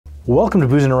Welcome to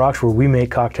Booze and Rocks, where we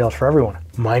make cocktails for everyone.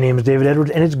 My name is David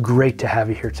Edwards, and it's great to have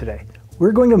you here today.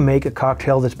 We're going to make a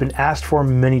cocktail that's been asked for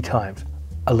many times,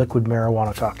 a liquid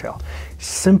marijuana cocktail.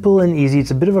 Simple and easy.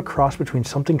 It's a bit of a cross between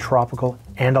something tropical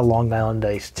and a Long Island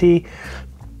iced tea,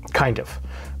 kind of.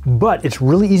 But it's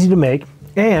really easy to make,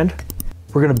 and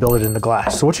we're going to build it in the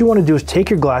glass. So what you want to do is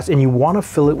take your glass and you want to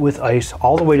fill it with ice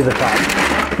all the way to the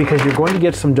top, because you're going to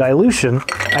get some dilution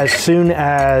as soon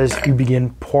as you begin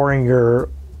pouring your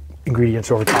ingredients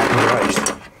over top of your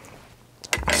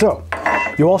ice. So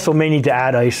you also may need to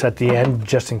add ice at the end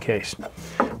just in case.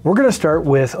 We're going to start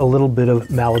with a little bit of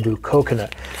Malibu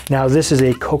Coconut. Now this is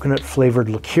a coconut flavored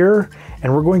liqueur,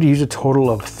 and we're going to use a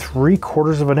total of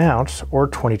 3/4 of an ounce or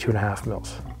 22.5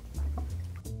 mils.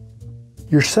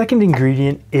 Your second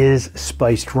ingredient is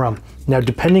spiced rum. Now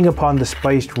depending upon the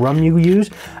spiced rum you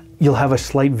use, you'll have a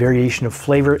slight variation of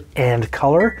flavor and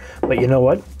color, but you know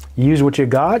what? Use what you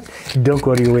got, don't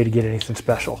go out of your way to get anything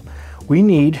special. We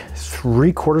need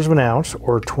 3/4 of an ounce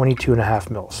or 22.5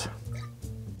 mils.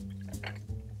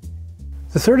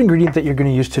 The third ingredient that you're going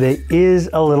to use today is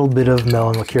a little bit of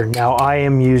melon liqueur. Now I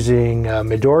am using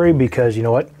Midori because you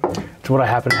know what? It's what I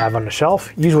happen to have on the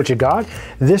shelf. Use what you got.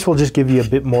 This will just give you a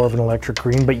bit more of an electric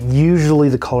green, but usually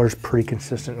the color is pretty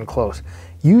consistent and close.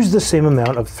 Use the same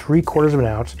amount of 3/4 of an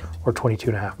ounce or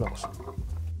 22.5 mils.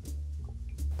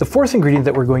 The fourth ingredient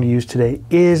that we're going to use today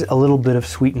is a little bit of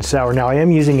sweet and sour. Now I am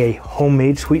using a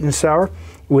homemade sweet and sour,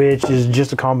 which is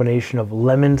just a combination of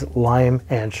lemons, lime,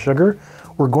 and sugar.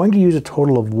 We're going to use a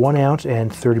total of 1 ounce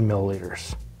and 30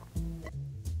 milliliters.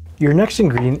 Your next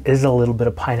ingredient is a little bit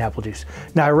of pineapple juice.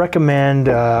 Now I recommend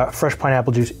fresh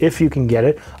pineapple juice if you can get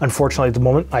it. Unfortunately at the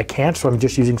moment I can't, so I'm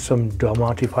just using some Del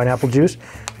Monte pineapple juice.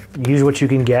 Use what you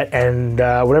can get, and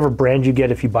whatever brand you get,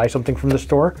 if you buy something from the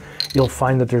store, you'll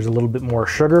find that there's a little bit more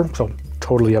sugar, so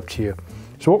totally up to you.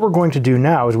 So what we're going to do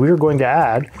now is we are going to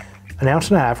add 1.5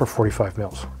 ounces or 45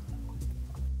 mils.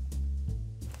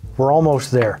 We're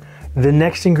almost there. The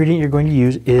next ingredient you're going to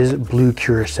use is Blue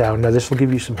Curacao. Now this will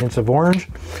give you some hints of orange,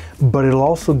 but it'll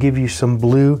also give you some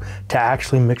blue to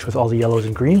actually mix with all the yellows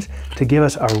and greens to give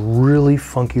us a really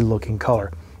funky looking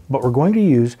color. But we're going to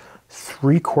use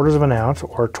 3/4 of an ounce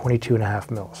or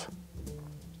 22.5 mils.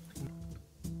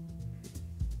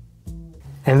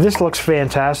 And this looks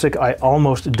fantastic. I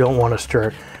almost don't want to stir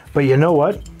it, but you know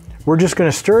what? We're just going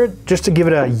to stir it just to give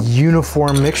it a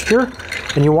uniform mixture,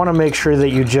 and you want to make sure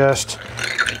that you just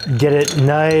get it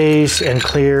nice and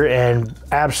clear and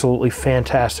absolutely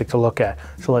fantastic to look at.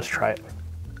 So let's try it.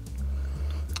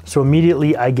 So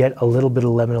immediately I get a little bit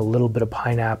of lemon, a little bit of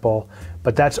pineapple,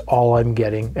 but that's all I'm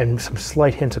getting, and some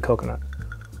slight hints of coconut.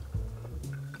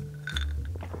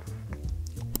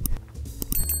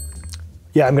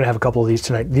 Yeah, I'm gonna have a couple of these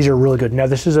tonight. These are really good. Now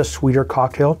this is a sweeter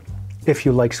cocktail, if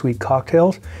you like sweet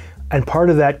cocktails, and part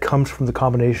of that comes from the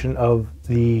combination of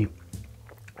the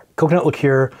coconut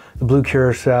liqueur, the Blue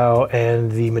Curacao,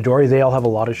 and the Midori. They all have a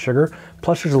lot of sugar,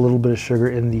 plus there's a little bit of sugar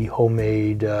in the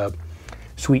homemade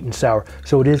sweet and sour.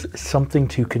 So it is something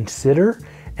to consider,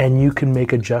 and you can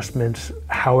make adjustments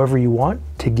however you want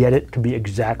to get it to be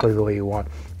exactly the way you want.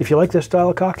 If you like this style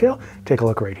of cocktail, take a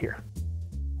look right here.